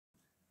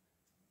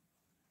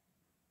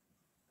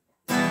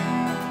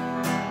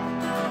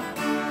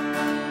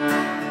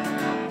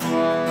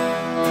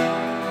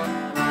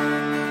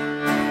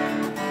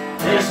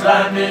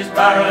land is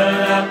barren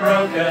and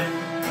broken,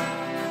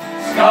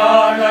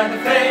 scarred like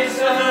the face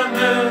of the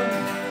moon.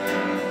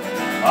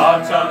 Our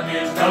tongue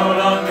is no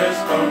longer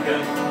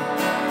spoken,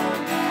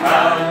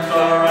 rounds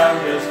or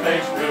rounders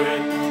face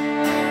ruin.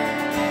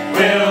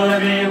 Will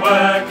there be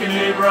work in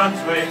New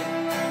Brunswick?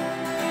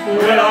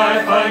 Will I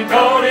find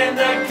gold in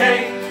the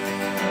Cape?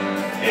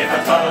 If I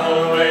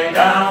tunnel way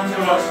down to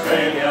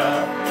Australia,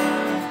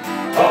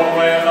 oh,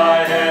 will I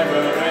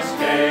ever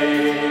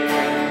escape?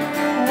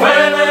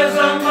 Where there's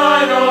a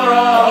mine or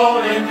a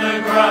hole in the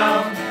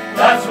ground,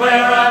 that's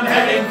where I'm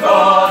heading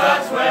for,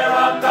 that's where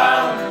I'm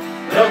bound.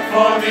 Look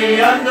for me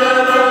under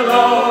the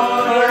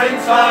Lord or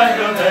inside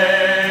the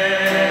lake.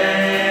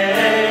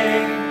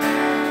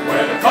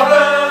 Where the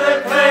copper, the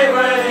clay,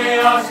 where the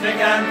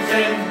arsenic and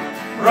tin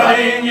run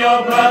in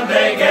your blood,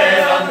 they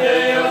get under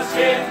your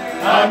skin.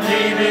 I'm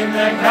leaving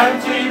the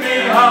county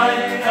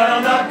behind and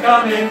I'm not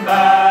coming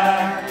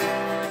back.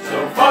 So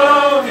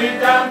follow me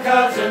down,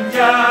 Cousin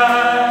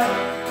Jack.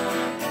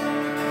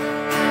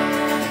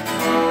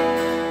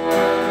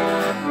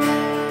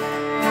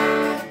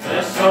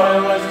 The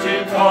soil was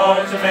too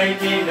cold to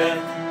make Eden.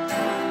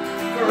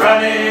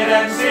 Granite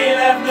and sea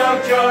left no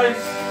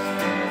choice.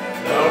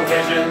 No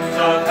visions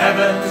of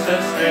heaven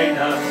sustain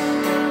us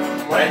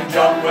when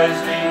John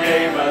Wesley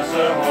gave us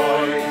a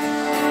voice.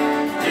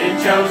 Did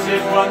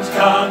Joseph once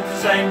come to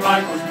St.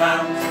 Michael's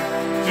Mount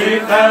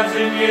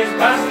 2,000 years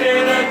past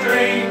in a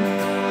dream?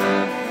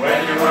 When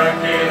you're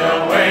working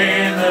away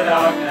in the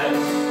darkness,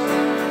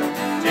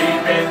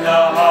 deep in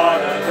the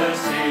heart of the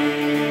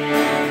sea.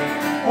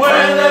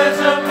 Where there's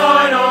a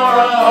mine or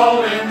a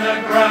hole in the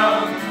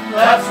ground,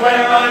 that's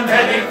where I'm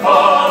heading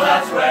for,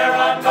 that's where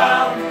I'm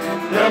bound.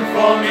 Look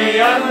for me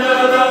under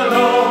the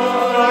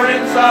Lord or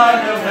inside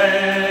the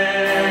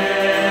vein.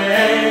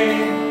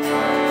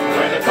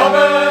 Where the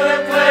copper, the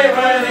clay,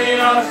 where the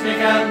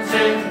arsenic and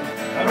tin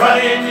run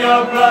in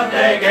your blood,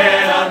 they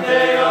get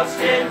under your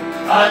skin.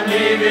 I'm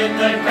leaving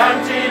the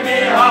county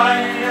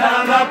behind and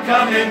I'm not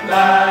coming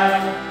back.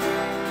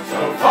 So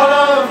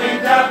follow me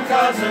down,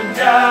 Cousin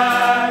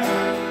Jack.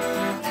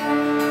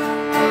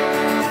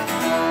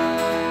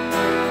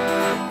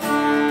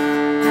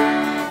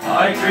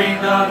 I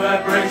dreamed of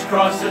a bridge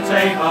across the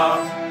Tamar.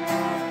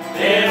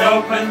 It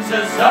opens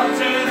us up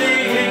to the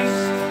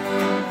east,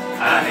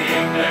 and the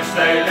English,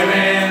 they live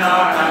in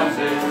our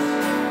houses,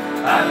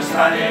 and the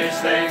Spanish,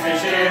 they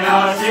fish in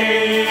our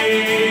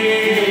seas.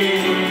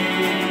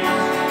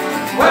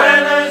 Where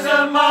there's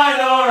a mine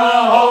or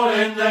a hole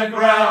in the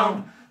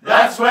ground,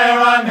 that's where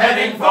I'm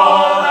heading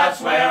for, that's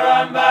where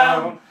I'm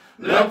bound.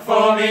 Look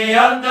for me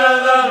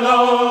under the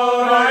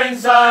Lord or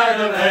inside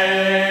the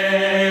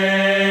vein.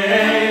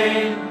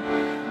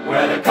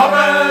 Where the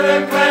copper,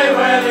 the clay,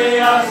 where the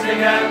arsenic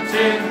and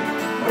tin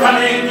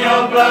run in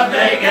your blood,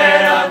 they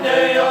get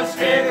under your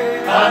skin.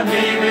 I'm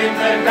leaving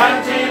the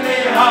county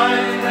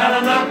behind and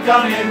I'm not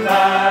coming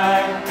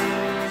back.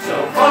 So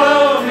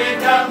follow me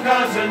down,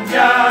 Cousin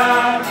Jack.